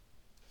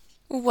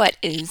What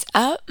is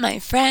up, my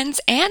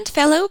friends and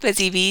fellow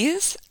busy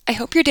bees? I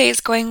hope your day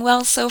is going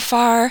well so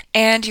far,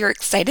 and you're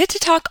excited to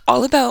talk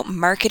all about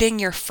marketing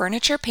your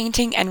furniture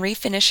painting and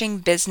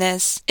refinishing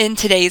business in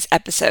today's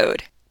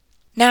episode.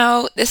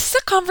 Now, this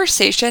is a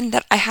conversation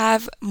that I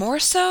have more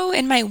so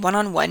in my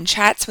one-on-one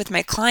chats with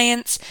my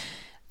clients,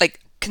 like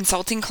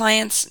consulting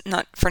clients,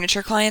 not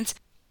furniture clients,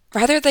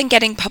 rather than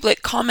getting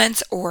public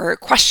comments or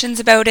questions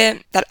about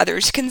it that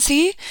others can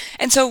see.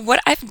 And so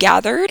what I've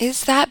gathered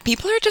is that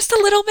people are just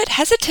a little bit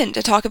hesitant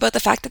to talk about the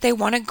fact that they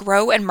want to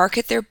grow and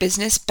market their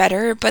business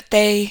better, but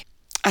I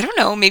don't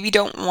know, maybe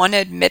don't want to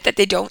admit that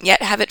they don't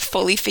yet have it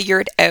fully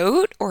figured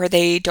out, or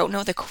they don't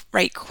know the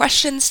right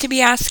questions to be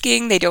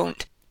asking. They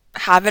don't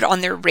have it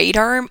on their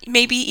radar,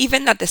 maybe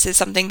even that this is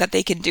something that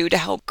they can do to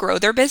help grow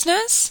their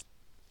business.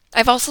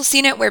 I've also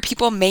seen it where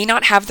people may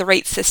not have the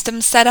right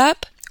systems set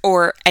up,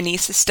 or any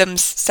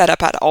systems set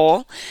up at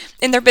all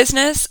in their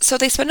business, so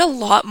they spend a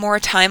lot more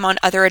time on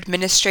other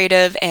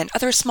administrative and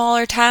other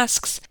smaller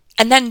tasks,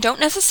 and then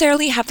don't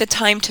necessarily have the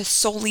time to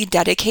solely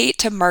dedicate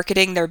to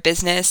marketing their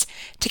business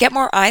to get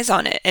more eyes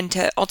on it and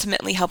to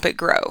ultimately help it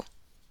grow.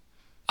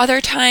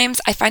 Other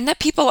times, I find that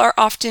people are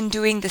often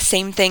doing the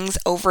same things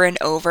over and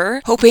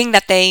over, hoping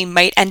that they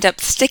might end up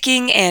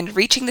sticking and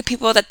reaching the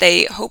people that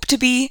they hope to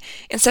be,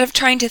 instead of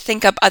trying to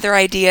think up other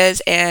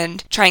ideas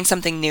and trying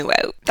something new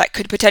out that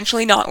could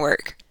potentially not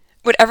work.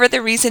 Whatever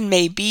the reason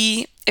may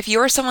be, if you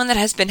are someone that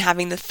has been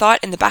having the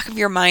thought in the back of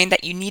your mind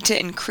that you need to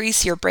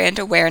increase your brand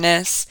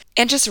awareness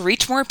and just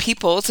reach more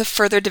people to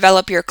further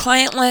develop your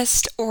client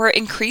list or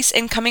increase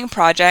incoming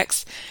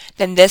projects,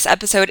 then this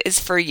episode is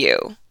for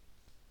you.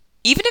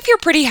 Even if you're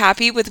pretty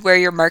happy with where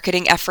your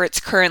marketing efforts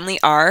currently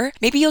are,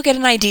 maybe you'll get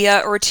an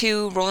idea or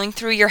two rolling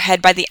through your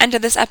head by the end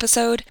of this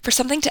episode for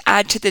something to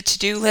add to the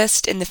to-do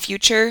list in the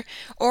future,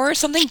 or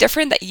something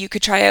different that you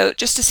could try out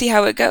just to see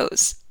how it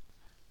goes.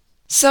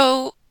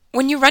 So,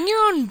 when you run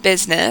your own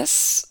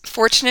business,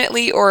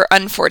 fortunately or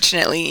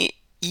unfortunately,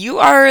 you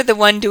are the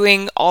one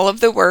doing all of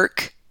the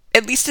work,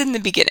 at least in the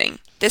beginning.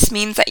 This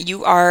means that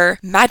you are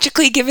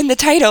magically given the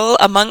title,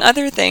 among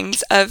other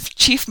things, of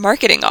Chief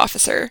Marketing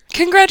Officer.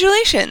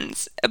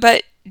 Congratulations!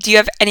 But do you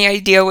have any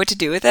idea what to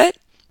do with it?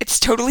 It's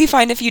totally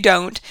fine if you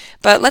don't,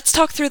 but let's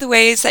talk through the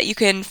ways that you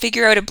can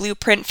figure out a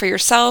blueprint for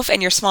yourself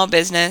and your small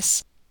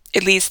business.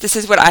 At least this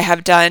is what I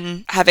have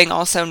done, having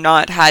also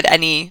not had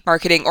any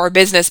marketing or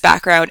business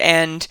background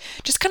and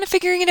just kind of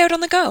figuring it out on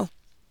the go.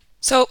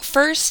 So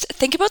first,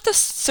 think about the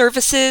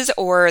services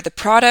or the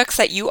products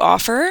that you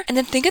offer, and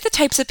then think of the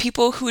types of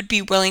people who would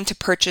be willing to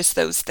purchase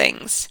those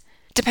things.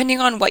 Depending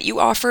on what you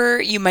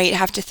offer, you might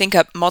have to think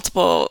up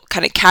multiple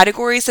kind of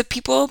categories of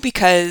people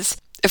because,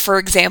 for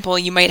example,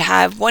 you might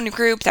have one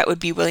group that would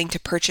be willing to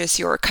purchase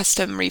your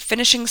custom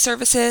refinishing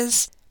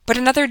services, but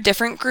another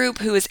different group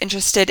who is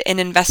interested in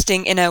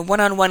investing in a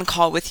one-on-one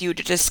call with you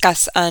to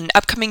discuss an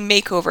upcoming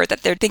makeover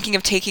that they're thinking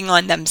of taking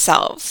on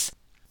themselves.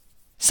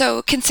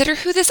 So consider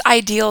who this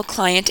ideal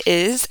client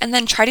is and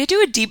then try to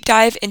do a deep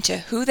dive into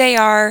who they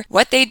are,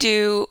 what they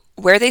do,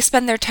 where they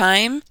spend their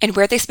time, and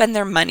where they spend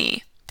their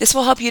money. This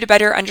will help you to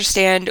better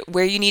understand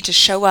where you need to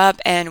show up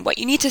and what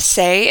you need to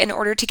say in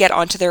order to get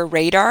onto their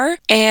radar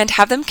and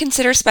have them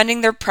consider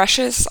spending their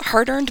precious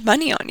hard-earned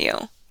money on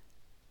you.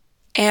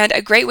 And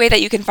a great way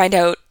that you can find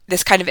out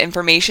this kind of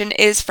information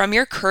is from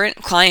your current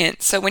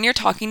clients. So when you're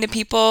talking to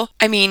people,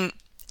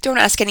 don't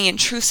ask any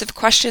intrusive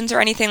questions or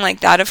anything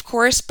like that, of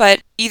course,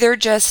 but either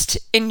just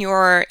in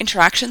your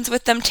interactions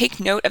with them, take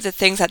note of the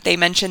things that they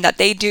mention that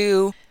they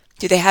do.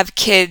 Do they have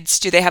kids?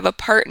 Do they have a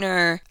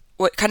partner?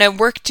 What kind of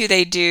work do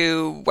they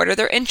do? What are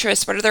their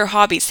interests? What are their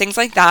hobbies? Things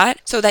like that,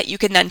 so that you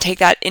can then take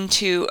that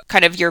into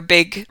kind of your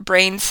big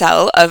brain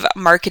cell of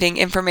marketing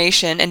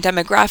information and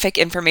demographic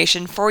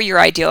information for your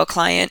ideal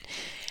client.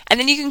 And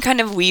then you can kind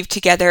of weave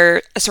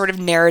together a sort of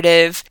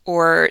narrative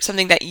or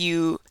something that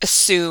you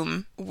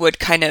assume would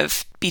kind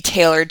of be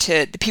tailored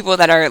to the people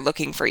that are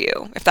looking for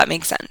you, if that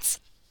makes sense.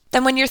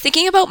 Then when you're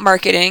thinking about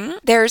marketing,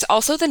 there's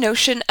also the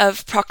notion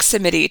of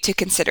proximity to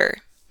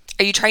consider.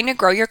 Are you trying to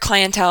grow your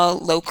clientele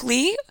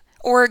locally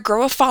or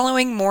grow a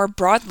following more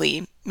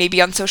broadly,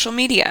 maybe on social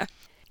media?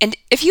 And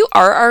if you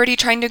are already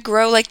trying to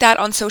grow like that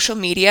on social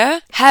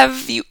media,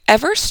 have you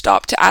ever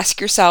stopped to ask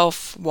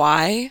yourself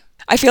why?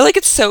 I feel like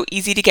it's so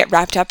easy to get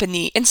wrapped up in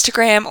the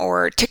Instagram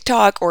or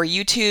TikTok or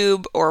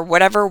YouTube or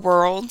whatever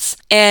worlds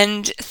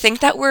and think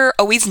that we're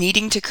always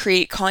needing to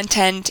create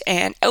content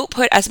and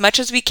output as much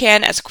as we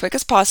can as quick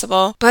as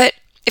possible. But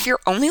if you're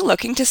only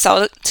looking to sell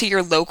it to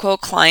your local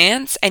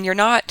clients and you're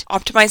not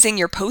optimizing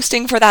your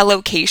posting for that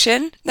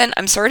location, then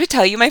I'm sorry to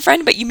tell you, my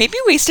friend, but you may be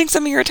wasting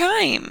some of your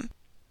time.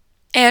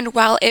 And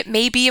while it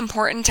may be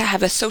important to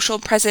have a social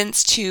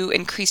presence to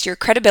increase your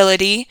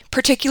credibility,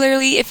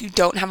 particularly if you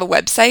don't have a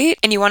website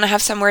and you want to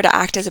have somewhere to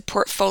act as a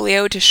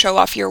portfolio to show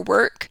off your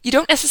work, you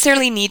don't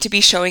necessarily need to be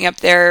showing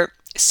up there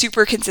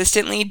super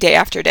consistently day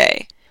after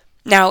day.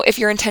 Now, if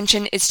your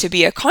intention is to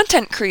be a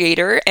content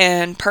creator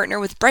and partner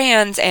with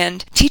brands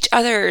and teach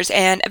others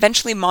and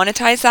eventually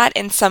monetize that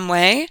in some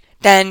way,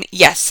 then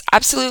yes,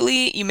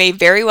 absolutely, you may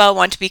very well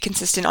want to be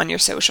consistent on your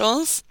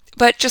socials.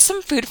 But just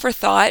some food for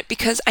thought,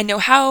 because I know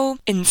how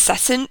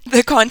incessant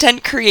the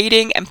content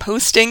creating and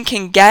posting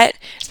can get,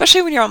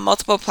 especially when you're on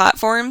multiple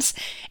platforms.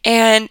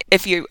 And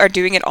if you are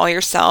doing it all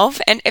yourself,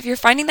 and if you're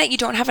finding that you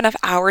don't have enough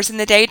hours in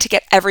the day to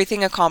get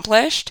everything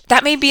accomplished,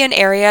 that may be an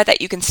area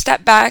that you can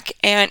step back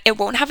and it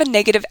won't have a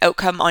negative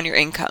outcome on your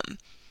income.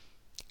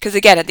 Because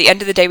again, at the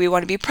end of the day, we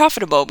want to be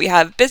profitable. We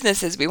have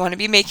businesses. We want to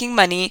be making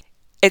money.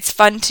 It's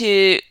fun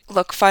to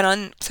look fun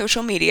on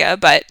social media,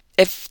 but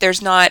if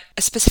there's not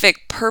a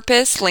specific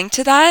purpose linked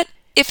to that,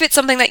 if it's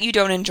something that you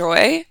don't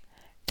enjoy,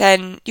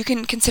 then you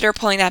can consider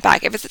pulling that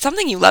back. If it's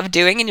something you love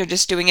doing and you're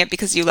just doing it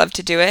because you love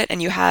to do it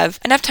and you have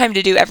enough time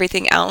to do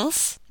everything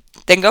else,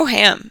 then go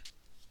ham.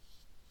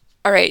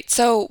 All right,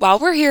 so while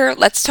we're here,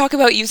 let's talk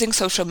about using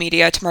social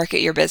media to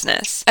market your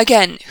business.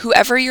 Again,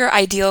 whoever your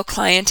ideal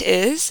client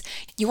is,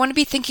 you want to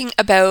be thinking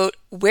about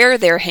where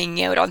they're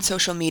hanging out on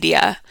social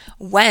media,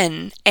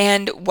 when,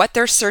 and what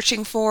they're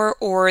searching for,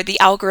 or the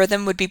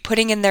algorithm would be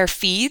putting in their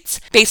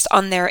feeds based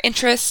on their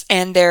interests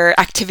and their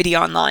activity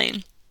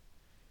online.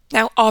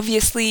 Now,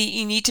 obviously,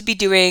 you need to be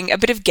doing a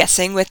bit of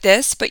guessing with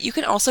this, but you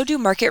can also do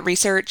market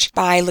research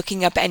by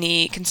looking up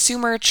any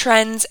consumer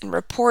trends and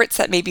reports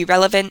that may be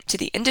relevant to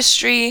the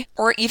industry,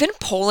 or even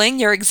polling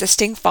your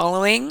existing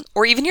following,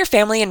 or even your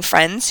family and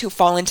friends who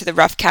fall into the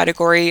rough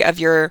category of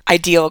your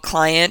ideal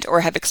client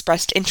or have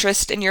expressed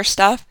interest in your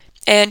stuff,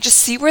 and just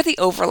see where the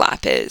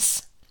overlap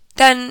is.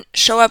 Then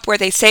show up where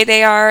they say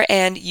they are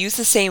and use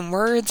the same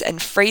words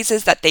and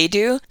phrases that they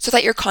do so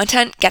that your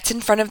content gets in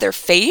front of their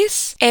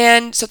face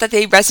and so that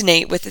they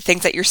resonate with the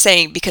things that you're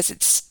saying because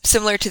it's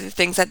similar to the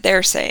things that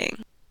they're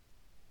saying.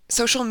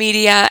 Social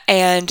media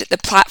and the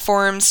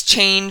platforms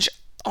change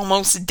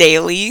almost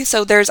daily,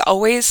 so there's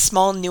always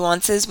small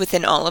nuances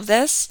within all of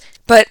this.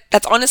 But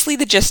that's honestly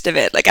the gist of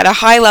it. Like at a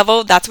high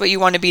level, that's what you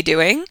want to be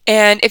doing.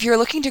 And if you're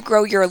looking to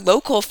grow your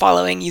local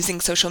following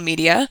using social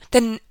media,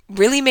 then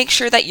really make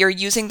sure that you're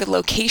using the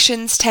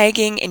locations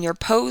tagging in your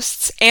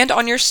posts and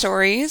on your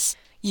stories.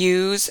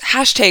 Use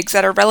hashtags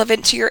that are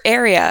relevant to your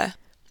area.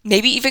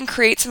 Maybe even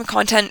create some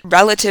content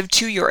relative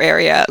to your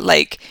area,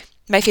 like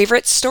my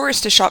favorite stores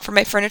to shop for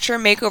my furniture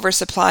makeover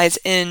supplies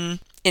in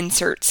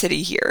insert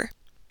city here.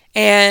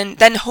 And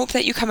then hope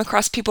that you come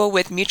across people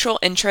with mutual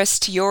interests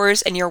to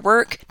yours and your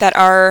work that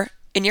are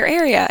in your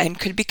area and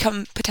could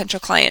become potential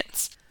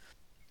clients.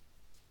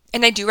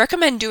 And I do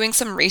recommend doing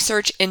some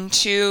research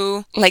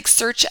into like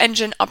search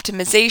engine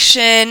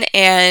optimization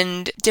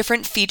and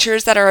different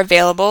features that are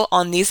available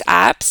on these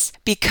apps,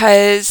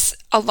 because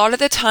a lot of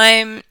the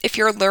time, if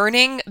you're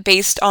learning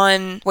based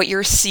on what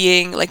you're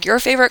seeing, like your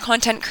favorite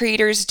content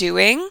creators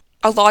doing,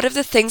 a lot of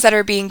the things that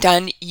are being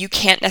done, you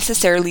can't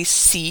necessarily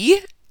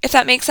see, if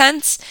that makes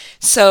sense.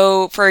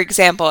 So for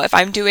example, if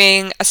I'm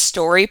doing a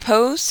story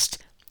post,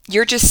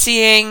 you're just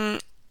seeing,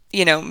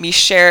 me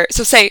share.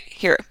 So say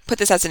here, put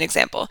this as an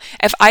example.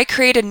 If I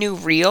create a new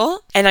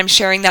reel and I'm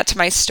sharing that to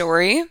my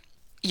story,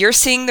 you're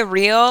seeing the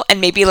reel and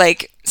maybe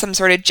like some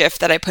sort of GIF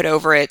that I put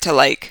over it to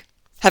like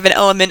have an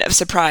element of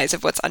surprise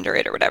of what's under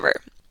it or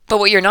whatever. But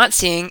what you're not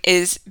seeing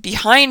is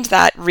behind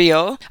that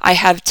reel, I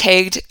have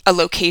tagged a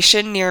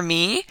location near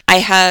me. I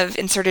have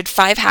inserted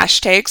 5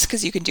 hashtags,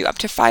 because you can do up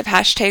to 5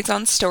 hashtags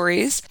on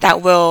stories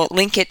that will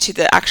link it to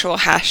the actual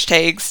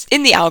hashtags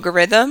in the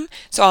algorithm.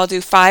 So I'll do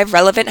 5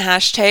 relevant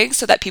hashtags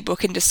so that people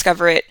can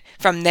discover it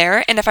from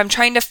there. And if I'm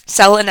trying to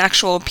sell an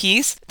actual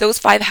piece, those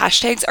 5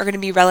 hashtags are going to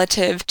be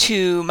relative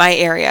to my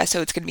area.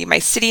 So it's going to be my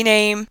city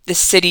name, the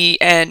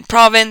city and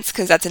province,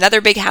 because that's another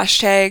big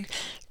hashtag.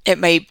 It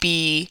might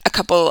be a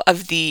couple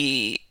of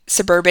the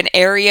suburban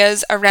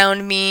areas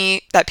around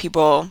me that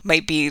people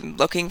might be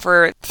looking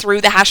for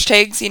through the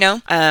hashtags,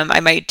 I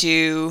might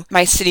do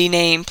my city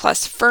name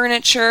plus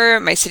furniture,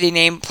 my city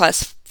name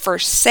plus for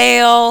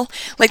sale.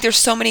 Like there's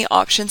so many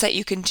options that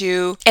you can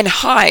do and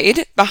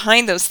hide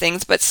behind those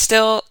things, but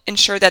still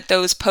ensure that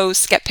those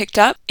posts get picked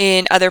up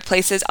in other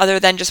places other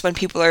than just when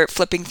people are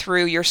flipping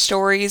through your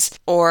stories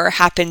or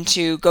happen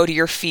to go to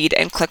your feed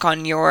and click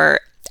on your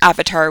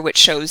avatar, which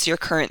shows your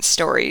current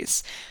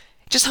stories.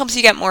 It just helps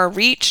you get more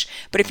reach.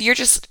 But if you're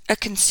just a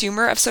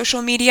consumer of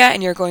social media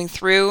and you're going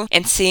through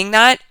and seeing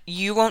that,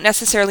 you won't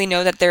necessarily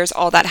know that there's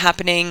all that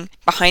happening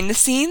behind the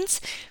scenes.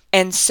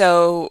 And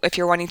so if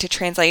you're wanting to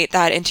translate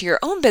that into your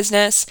own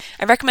business,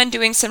 I recommend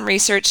doing some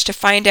research to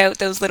find out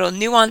those little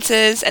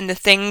nuances and the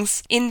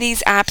things in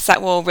these apps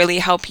that will really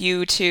help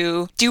you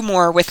to do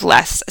more with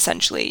less,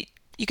 essentially.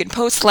 You can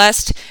post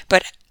less,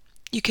 but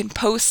you can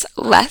post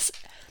less.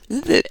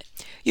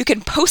 You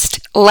can post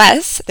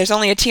less, there's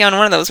only a T on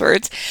one of those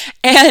words,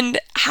 and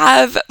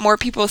have more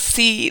people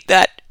see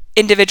that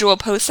individual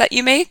posts that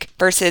you make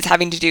versus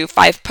having to do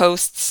 5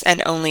 posts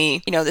and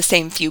only, the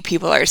same few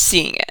people are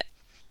seeing it.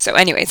 So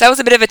anyways, that was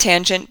a bit of a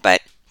tangent,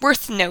 but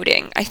worth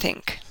noting, I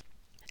think.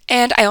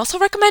 And I also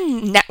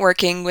recommend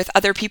networking with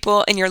other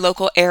people in your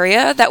local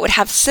area that would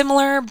have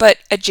similar but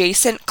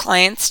adjacent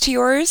clients to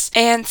yours,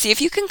 and see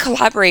if you can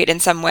collaborate in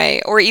some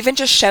way, or even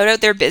just shout out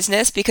their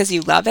business because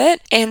you love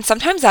it. And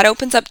sometimes that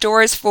opens up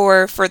doors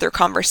for further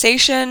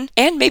conversation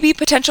and maybe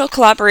potential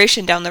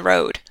collaboration down the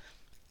road.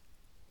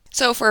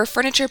 So for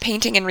furniture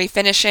painting and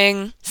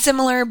refinishing,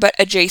 similar but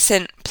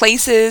adjacent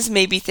places,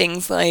 maybe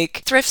things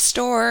like thrift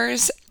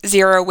stores,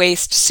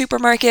 zero-waste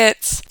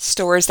supermarkets,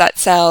 stores that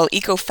sell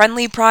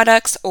eco-friendly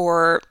products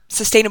or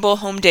sustainable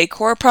home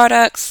decor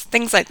products,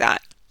 things like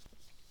that.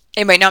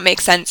 It might not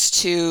make sense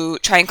to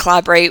try and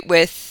collaborate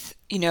with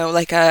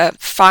like a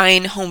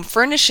fine home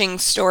furnishing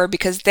store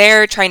because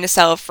they're trying to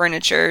sell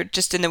furniture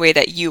just in the way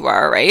that you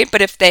are, right?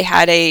 But if they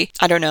had a,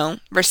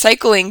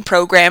 recycling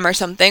program or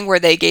something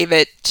where they gave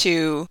it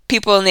to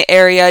people in the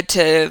area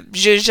to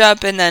zhuzh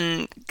up and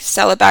then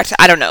sell it back to,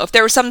 if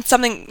there was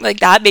something like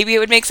that, maybe it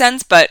would make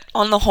sense. But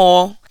on the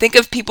whole, think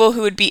of people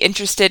who would be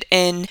interested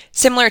in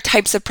similar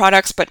types of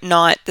products but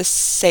not the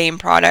same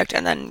product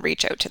and then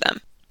reach out to them.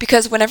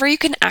 Because whenever you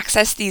can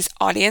access these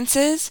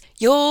audiences,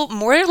 you'll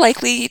more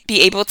likely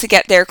be able to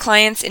get their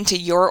clients into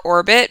your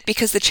orbit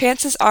because the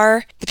chances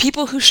are the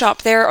people who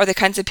shop there are the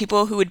kinds of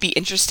people who would be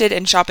interested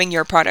in shopping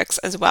your products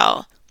as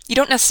well. You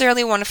don't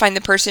necessarily want to find the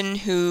person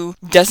who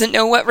doesn't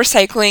know what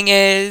recycling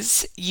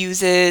is,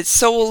 uses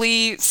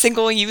solely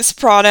single-use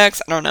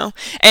products,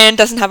 and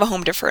doesn't have a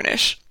home to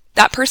furnish.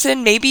 That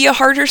person may be a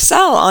harder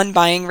sell on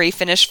buying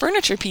refinished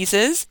furniture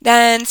pieces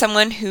than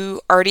someone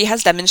who already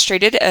has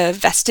demonstrated a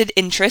vested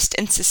interest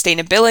in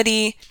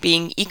sustainability,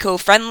 being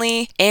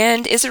eco-friendly,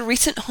 and is a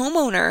recent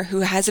homeowner who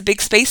has a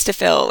big space to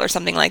fill or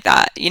something like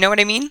that. You know what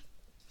I mean?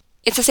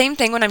 It's the same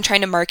thing when I'm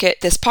trying to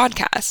market this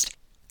podcast.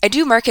 I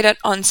do market it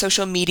on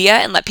social media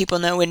and let people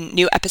know when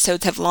new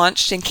episodes have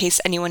launched in case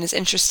anyone is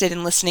interested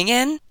in listening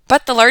in.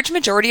 But the large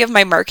majority of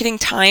my marketing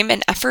time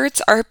and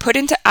efforts are put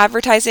into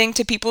advertising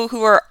to people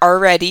who are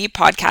already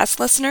podcast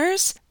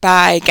listeners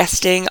by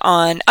guesting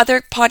on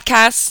other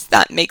podcasts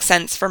that make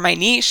sense for my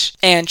niche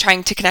and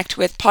trying to connect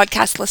with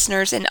podcast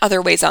listeners in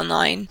other ways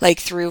online,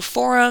 like through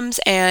forums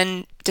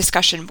and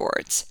discussion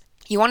boards.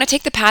 You want to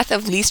take the path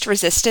of least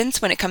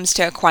resistance when it comes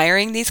to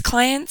acquiring these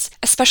clients,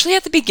 especially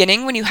at the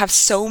beginning when you have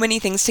so many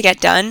things to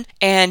get done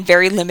and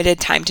very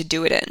limited time to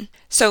do it in.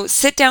 So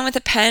sit down with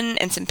a pen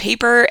and some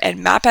paper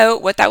and map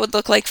out what that would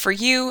look like for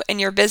you and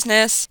your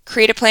business,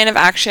 create a plan of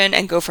action,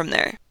 and go from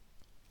there.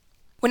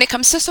 When it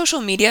comes to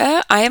social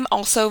media, I am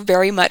also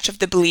very much of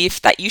the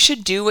belief that you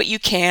should do what you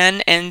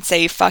can and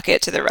say fuck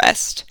it to the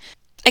rest.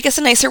 I guess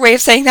a nicer way of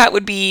saying that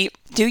would be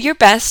do your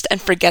best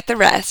and forget the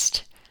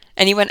rest.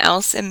 Anyone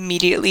else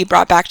immediately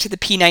brought back to the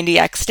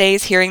P90X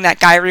days, hearing that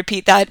guy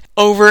repeat that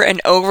over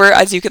and over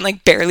as you can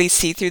barely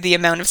see through the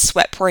amount of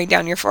sweat pouring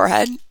down your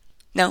forehead?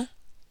 No?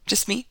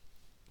 Just me?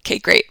 Okay,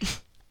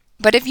 great.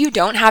 But if you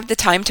don't have the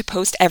time to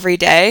post every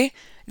day,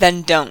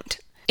 then don't.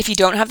 If you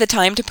don't have the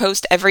time to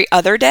post every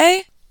other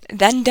day,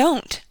 then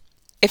don't.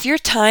 If your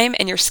time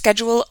and your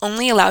schedule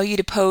only allow you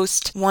to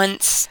post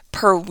once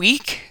per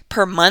week,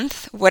 per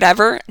month,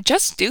 whatever,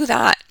 just do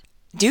that.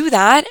 Do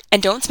that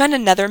and don't spend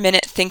another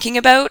minute thinking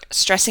about,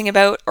 stressing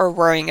about, or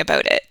worrying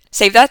about it.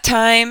 Save that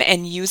time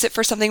and use it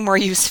for something more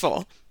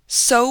useful.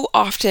 So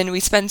often we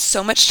spend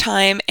so much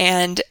time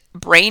and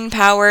brain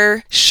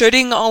power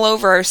shoulding all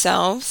over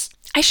ourselves.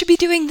 I should be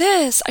doing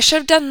this. I should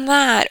have done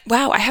that.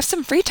 Wow, I have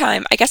some free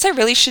time. I guess I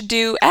really should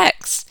do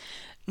X.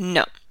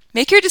 No.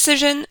 Make your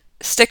decision,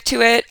 stick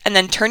to it, and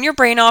then turn your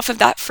brain off of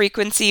that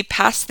frequency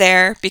past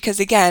there because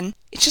again,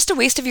 it's just a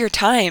waste of your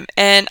time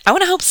and I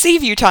want to help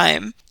save you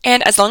time.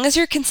 And as long as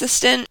you're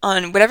consistent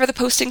on whatever the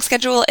posting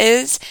schedule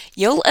is,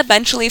 you'll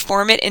eventually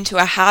form it into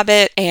a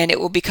habit and it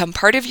will become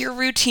part of your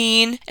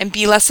routine and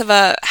be less of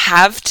a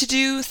have to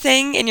do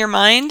thing in your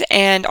mind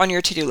and on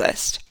your to-do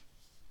list.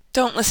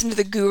 Don't listen to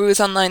the gurus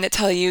online that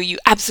tell you you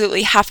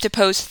absolutely have to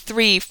post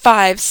 3,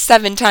 5,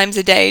 7 times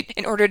a day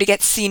in order to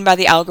get seen by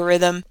the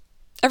algorithm.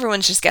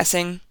 Everyone's just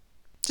guessing.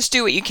 Just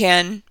do what you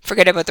can.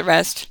 Forget about the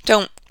rest.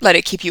 Don't let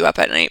it keep you up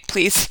at night,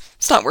 please.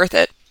 It's not worth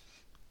it.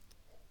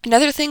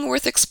 Another thing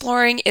worth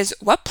exploring is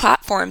what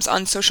platforms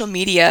on social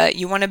media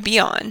you want to be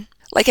on.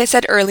 Like I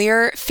said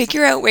earlier,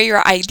 figure out where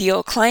your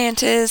ideal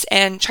client is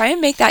and try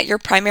and make that your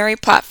primary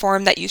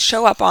platform that you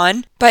show up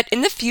on. But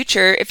in the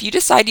future, if you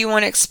decide you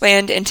want to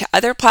expand into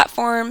other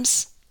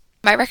platforms,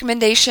 my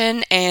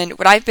recommendation and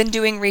what I've been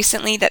doing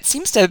recently that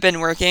seems to have been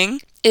working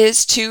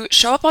is to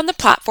show up on the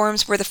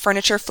platforms where the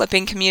furniture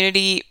flipping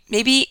community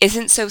maybe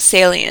isn't so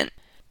salient.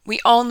 We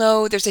all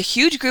know there's a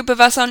huge group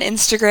of us on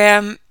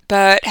Instagram,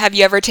 but have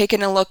you ever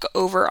taken a look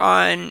over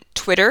on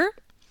Twitter,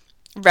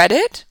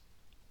 Reddit,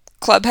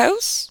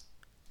 Clubhouse,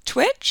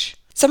 Twitch?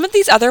 Some of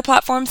these other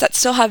platforms that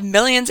still have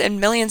millions and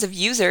millions of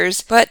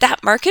users, but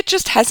that market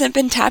just hasn't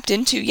been tapped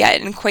into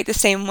yet in quite the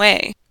same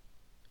way.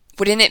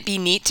 Wouldn't it be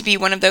neat to be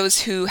one of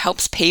those who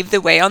helps pave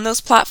the way on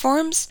those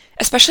platforms?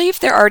 Especially if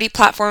they're already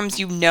platforms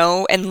you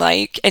know and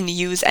like and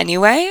use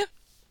anyway?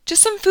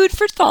 Just some food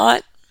for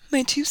thought,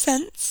 my 2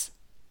 cents.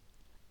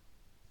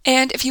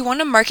 And if you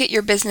want to market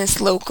your business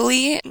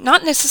locally,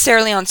 not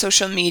necessarily on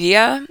social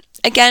media,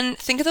 again,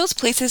 think of those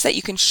places that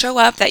you can show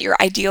up that your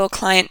ideal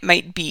client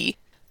might be.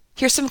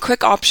 Here's some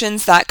quick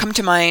options that come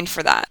to mind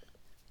for that.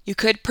 You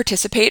could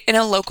participate in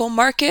a local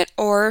market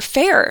or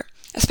fair,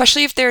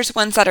 especially if there's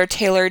ones that are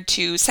tailored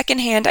to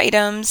secondhand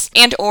items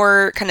and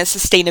or kind of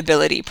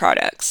sustainability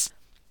products.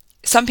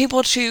 Some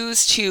people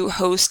choose to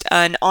host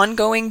an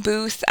ongoing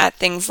booth at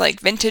things like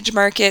vintage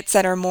markets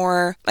that are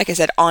more, like I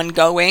said,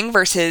 ongoing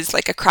versus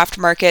like a craft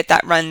market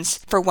that runs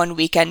for one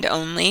weekend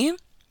only.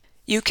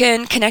 You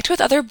can connect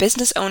with other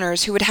business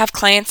owners who would have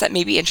clients that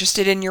may be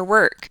interested in your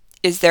work.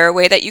 Is there a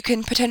way that you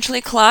can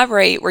potentially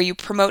collaborate where you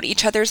promote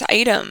each other's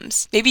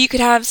items? Maybe you could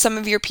have some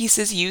of your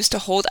pieces used to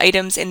hold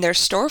items in their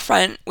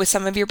storefront with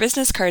some of your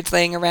business cards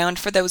laying around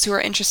for those who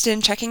are interested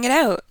in checking it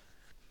out.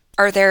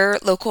 Are there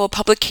local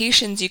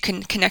publications you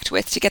can connect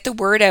with to get the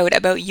word out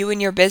about you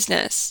and your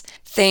business?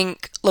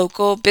 Think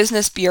local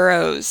business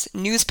bureaus,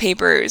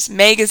 newspapers,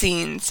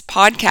 magazines,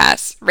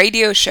 podcasts,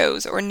 radio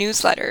shows, or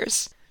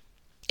newsletters.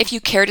 If you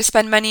care to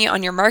spend money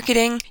on your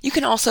marketing, you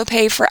can also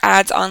pay for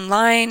ads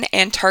online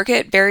and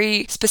target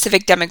very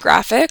specific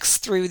demographics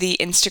through the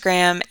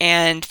Instagram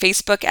and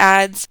Facebook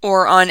ads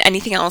or on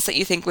anything else that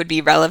you think would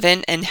be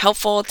relevant and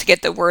helpful to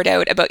get the word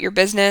out about your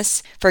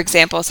business. For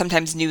example,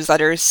 sometimes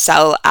newsletters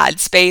sell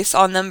ad space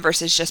on them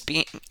versus just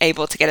being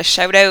able to get a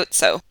shout out,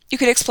 so you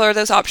could explore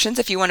those options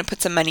if you want to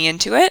put some money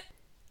into it.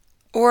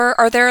 Or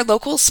are there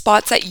local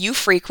spots that you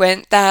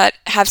frequent that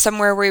have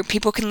somewhere where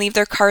people can leave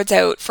their cards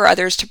out for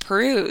others to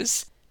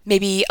peruse?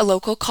 Maybe a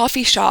local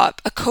coffee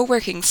shop, a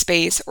co-working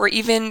space, or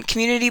even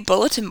community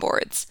bulletin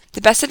boards.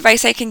 The best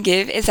advice I can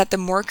give is that the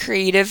more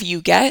creative you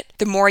get,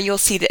 the more you'll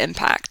see the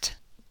impact.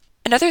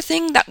 Another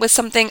thing that was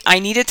something I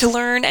needed to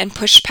learn and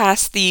push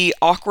past the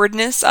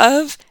awkwardness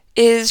of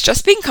is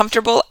just being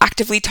comfortable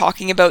actively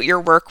talking about your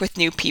work with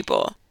new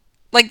people.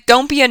 Like,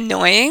 don't be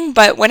annoying,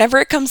 but whenever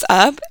it comes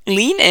up,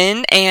 lean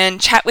in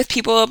and chat with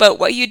people about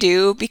what you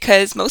do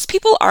because most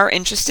people are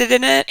interested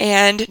in it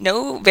and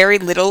know very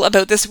little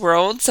about this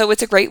world. So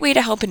it's a great way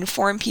to help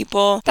inform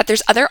people that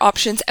there's other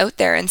options out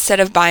there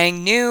instead of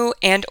buying new,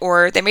 and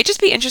or they may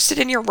just be interested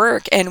in your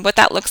work and what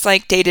that looks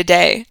like day to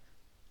day.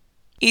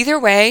 Either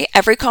way,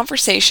 every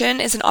conversation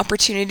is an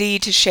opportunity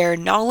to share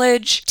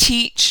knowledge,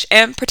 teach,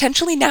 and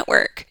potentially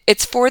network.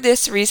 It's for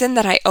this reason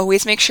that I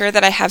always make sure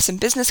that I have some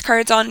business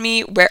cards on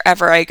me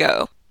wherever I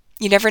go.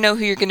 You never know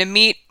who you're going to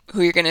meet,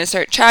 who you're going to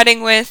start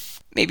chatting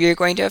with. Maybe you're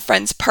going to a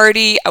friend's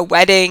party, a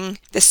wedding,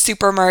 the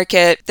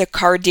supermarket, the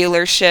car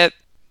dealership.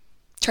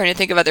 Trying to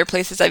think of other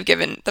places I've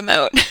given them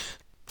out.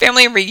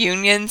 Family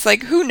reunions,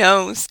 like who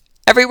knows?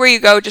 Everywhere you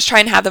go, just try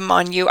and have them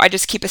on you. I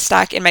just keep a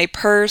stack in my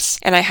purse,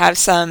 and I have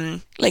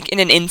some like in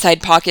an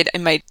inside pocket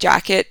in my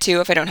jacket too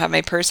if I don't have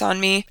my purse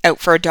on me, out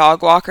for a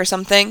dog walk or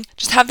something.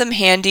 Just have them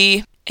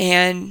handy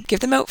and give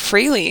them out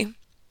freely.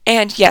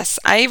 And yes,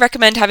 I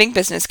recommend having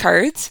business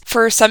cards.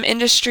 For some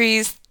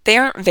industries, they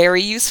aren't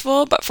very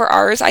useful, but for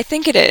ours, I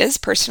think it is,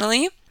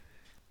 personally.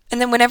 And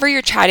then whenever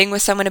you're chatting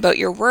with someone about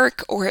your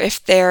work, or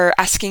if they're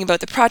asking about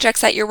the projects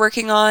that you're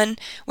working on,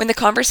 when the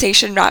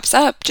conversation wraps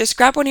up, just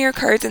grab one of your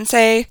cards and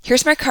say,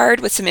 here's my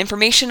card with some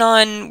information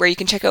on where you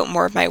can check out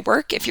more of my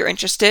work if you're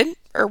interested,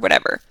 or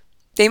whatever.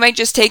 They might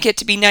just take it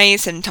to be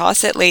nice and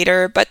toss it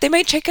later, but they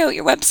might check out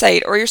your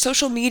website or your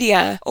social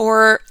media,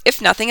 or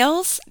if nothing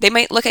else, they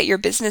might look at your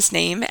business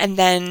name and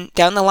then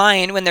down the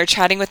line when they're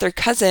chatting with their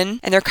cousin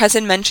and their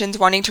cousin mentions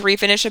wanting to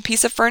refinish a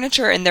piece of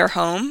furniture in their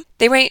home,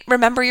 they might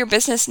remember your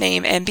business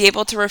name and be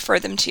able to refer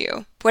them to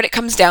you. What it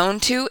comes down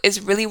to is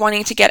really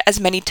wanting to get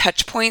as many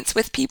touch points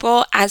with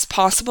people as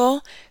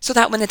possible so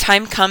that when the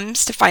time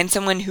comes to find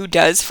someone who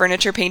does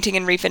furniture painting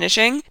and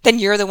refinishing, then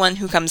you're the one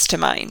who comes to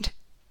mind.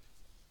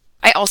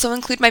 I also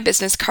include my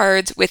business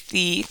cards with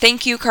the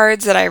thank you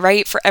cards that I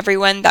write for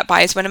everyone that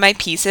buys one of my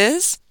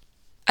pieces.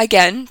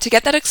 Again, to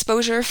get that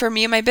exposure for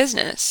me and my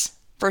business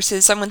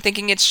versus someone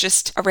thinking it's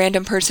just a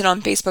random person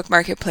on Facebook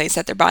Marketplace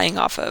that they're buying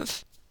off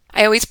of.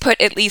 I always put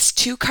at least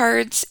 2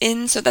 cards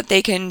in so that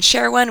they can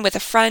share one with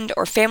a friend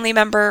or family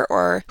member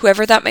or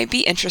whoever that might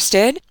be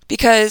interested,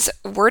 because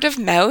word of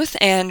mouth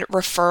and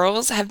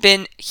referrals have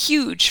been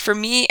huge for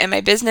me and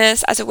my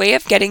business as a way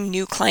of getting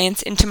new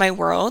clients into my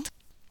world.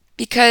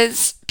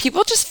 Because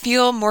people just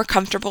feel more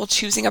comfortable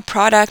choosing a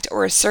product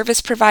or a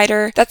service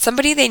provider that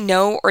somebody they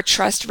know or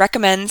trust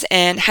recommends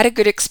and had a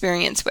good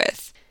experience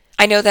with.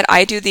 I know that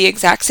I do the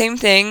exact same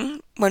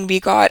thing when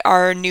we got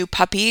our new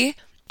puppy.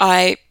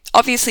 I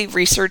obviously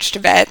researched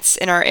vets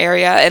in our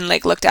area and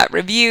looked at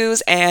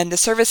reviews and the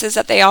services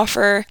that they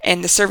offer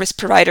and the service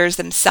providers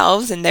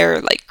themselves and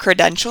their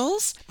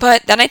credentials.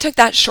 But then I took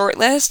that short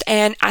list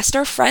and asked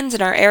our friends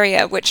in our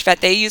area which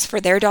vet they use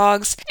for their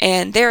dogs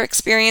and their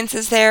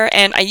experiences there,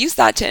 and I used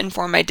that to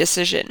inform my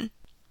decision.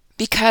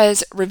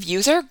 Because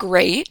reviews are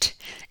great.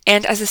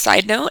 And as a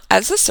side note,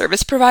 as a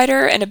service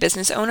provider and a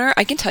business owner,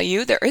 I can tell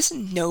you there is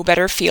no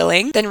better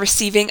feeling than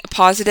receiving a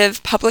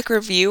positive public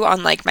review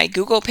on my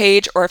Google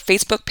page or a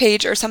Facebook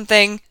page or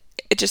something.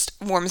 It just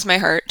warms my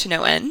heart to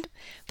no end.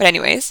 But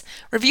anyways,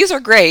 reviews are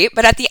great,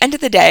 but at the end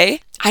of the day,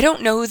 I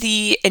don't know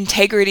the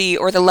integrity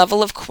or the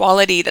level of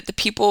quality that the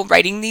people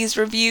writing these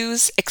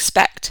reviews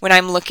expect when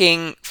I'm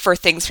looking for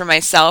things for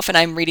myself and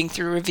I'm reading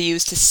through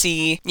reviews to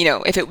see,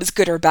 if it was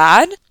good or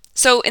bad.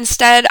 So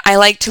instead, I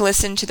like to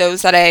listen to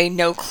those that I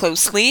know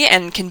closely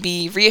and can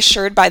be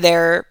reassured by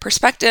their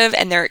perspective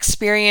and their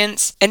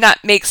experience, and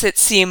that makes it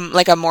seem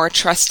like a more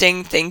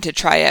trusting thing to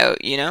try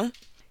out, you know?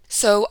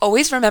 So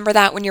always remember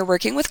that when you're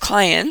working with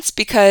clients,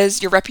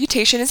 because your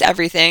reputation is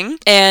everything.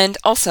 And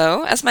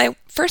also, as my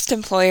first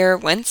employer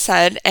once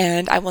said,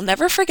 and I will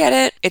never forget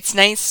it, it's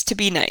nice to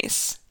be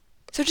nice.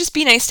 So just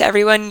be nice to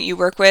everyone you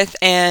work with,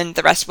 and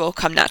the rest will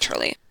come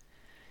naturally.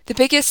 The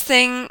biggest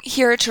thing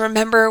here to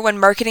remember when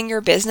marketing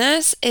your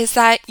business is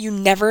that you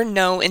never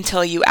know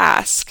until you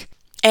ask.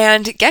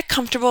 And get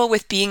comfortable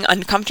with being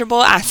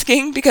uncomfortable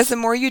asking, because the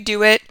more you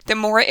do it, the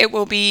more it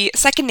will be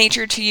second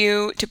nature to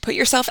you to put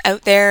yourself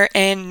out there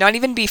and not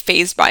even be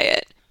fazed by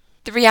it.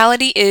 The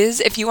reality is,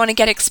 if you want to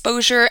get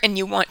exposure and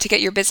you want to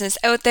get your business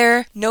out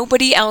there,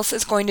 nobody else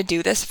is going to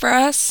do this for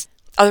us,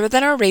 other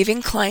than our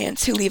raving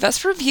clients who leave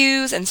us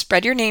reviews and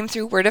spread your name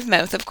through word of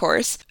mouth, of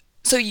course.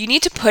 So you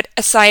need to put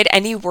aside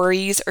any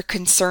worries or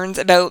concerns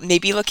about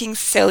maybe looking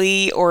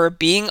silly or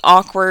being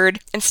awkward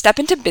and step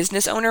into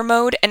business owner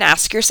mode and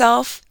ask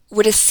yourself,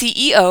 would a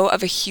CEO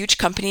of a huge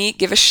company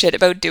give a shit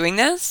about doing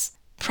this?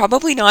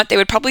 Probably not. They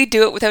would probably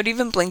do it without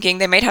even blinking.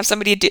 They might have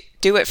somebody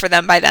do it for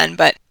them by then,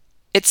 but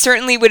it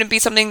certainly wouldn't be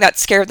something that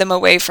scared them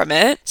away from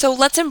it. So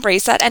let's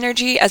embrace that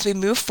energy as we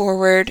move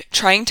forward,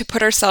 trying to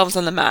put ourselves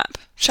on the map,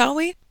 shall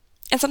we?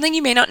 And something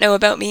you may not know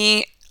about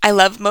me, I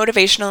love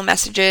motivational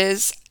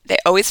messages. They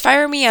always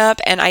fire me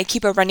up, and I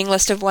keep a running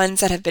list of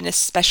ones that have been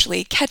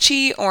especially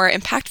catchy or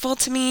impactful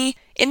to me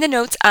in the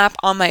Notes app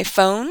on my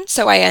phone,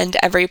 so I end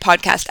every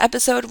podcast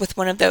episode with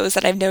one of those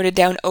that I've noted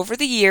down over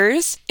the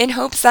years, in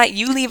hopes that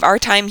you leave our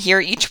time here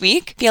each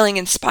week feeling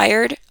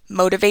inspired,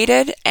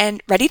 motivated,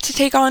 and ready to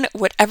take on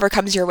whatever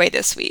comes your way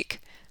this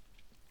week.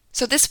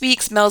 So this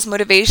week's Mel's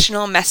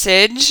motivational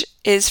message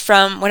is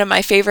from one of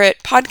my favorite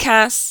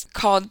podcasts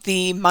called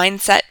The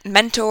Mindset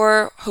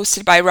Mentor,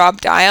 hosted by Rob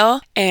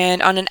Dial.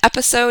 And on an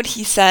episode,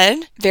 he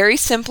said, very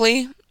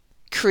simply,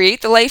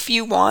 create the life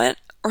you want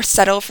or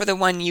settle for the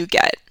one you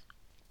get.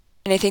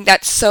 And I think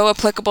that's so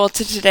applicable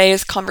to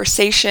today's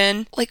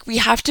conversation. Like, we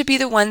have to be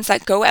the ones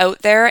that go out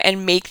there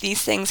and make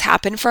these things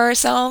happen for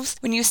ourselves.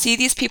 When you see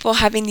these people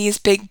having these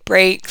big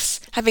breaks,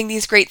 having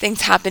these great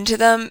things happen to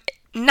them,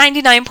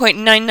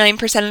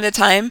 99.99% of the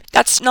time,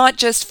 that's not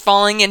just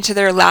falling into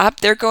their lap.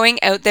 They're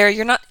going out there.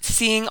 You're not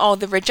seeing all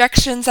the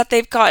rejections that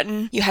they've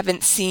gotten. You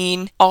haven't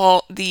seen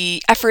all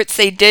the efforts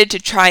they did to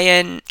try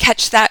and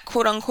catch that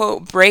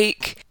quote-unquote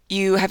break.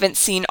 You haven't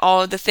seen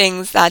all of the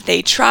things that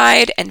they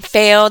tried and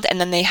failed,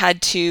 and then they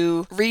had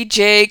to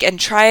rejig and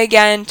try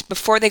again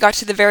before they got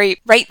to the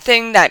very right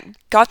thing that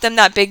got them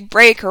that big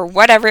break, or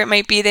whatever it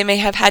might be. They may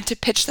have had to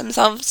pitch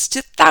themselves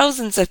to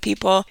thousands of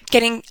people,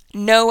 getting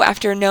no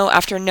after no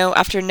after no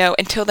after no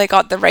until they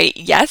got the right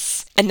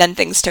yes, and then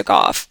things took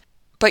off.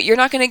 But you're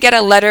not going to get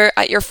a letter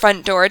at your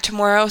front door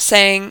tomorrow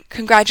saying,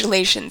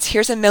 congratulations,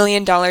 here's $1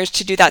 million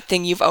to do that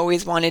thing you've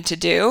always wanted to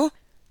do.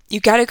 You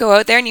got to go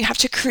out there and you have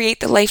to create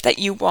the life that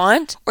you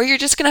want, or you're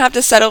just going to have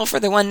to settle for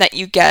the one that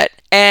you get.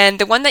 And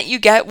the one that you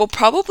get will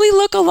probably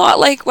look a lot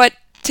like what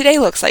today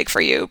looks like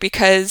for you,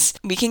 because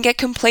we can get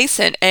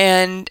complacent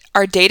and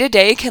our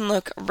day-to-day can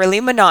look really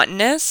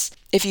monotonous.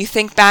 If you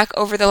think back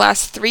over the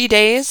last 3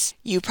 days,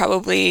 you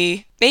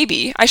probably,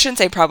 maybe, I shouldn't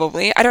say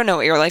probably, I don't know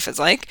what your life is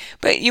like,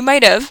 but you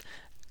might have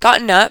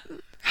gotten up,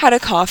 had a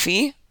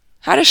coffee,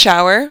 had a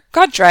shower,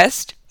 got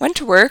dressed, went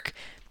to work,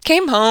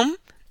 came home,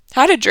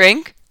 had a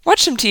drink,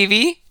 watched some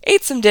TV,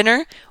 ate some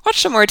dinner,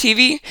 watched some more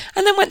TV,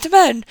 and then went to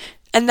bed.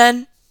 And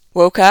then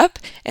woke up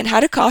and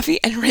had a coffee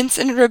and rinse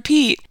and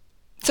repeat.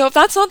 So if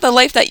that's not the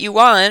life that you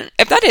want,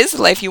 if that is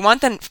the life you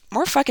want, then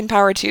more fucking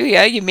power to you.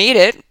 You made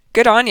it.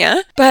 Good on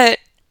ya. But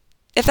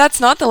if that's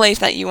not the life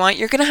that you want,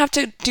 you're going to have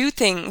to do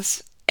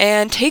things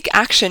and take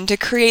action to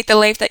create the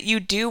life that you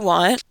do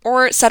want,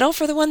 or settle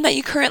for the one that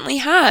you currently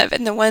have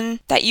and the one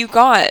that you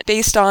got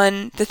based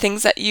on the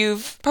things that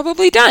you've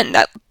probably done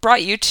that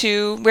brought you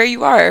to where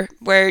you are,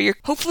 where you're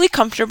hopefully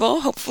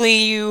comfortable. Hopefully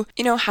you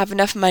have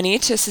enough money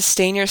to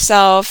sustain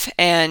yourself,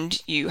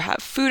 and you have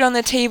food on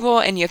the table,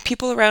 and you have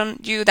people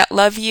around you that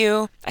love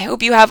you. I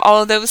hope you have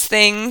all of those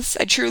things.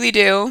 I truly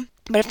do.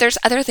 But if there's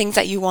other things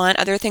that you want,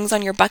 other things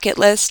on your bucket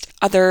list,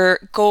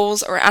 other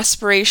goals or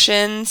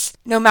aspirations,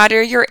 no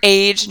matter your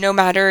age, no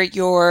matter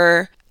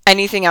your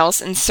anything else,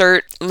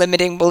 insert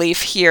limiting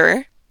belief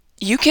here,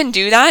 you can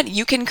do that,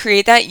 you can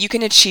create that, you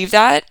can achieve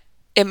that.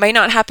 It might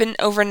not happen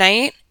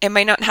overnight, it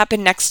might not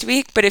happen next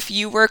week, but if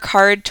you work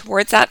hard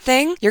towards that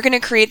thing, you're going to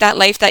create that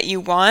life that you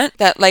want,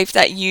 that life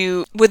that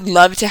you would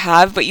love to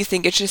have, but you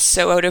think it's just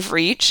so out of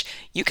reach.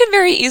 You can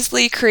very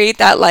easily create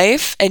that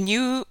life, and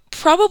you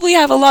probably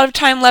have a lot of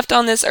time left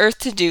on this earth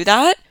to do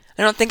that.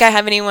 I don't think I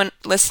have anyone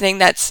listening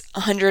that's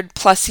 100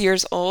 plus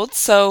years old,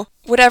 so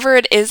whatever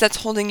it is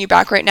that's holding you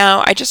back right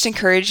now, I just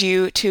encourage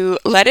you to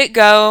let it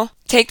go,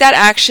 take that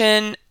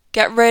action,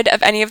 get rid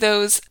of any of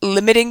those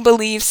limiting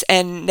beliefs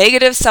and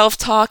negative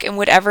self-talk and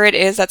whatever it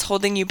is that's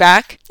holding you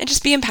back, and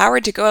just be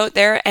empowered to go out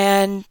there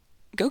and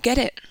go get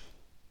it.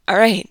 All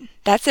right,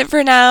 that's it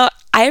for now.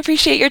 I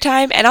appreciate your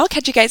time, and I'll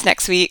catch you guys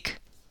next week.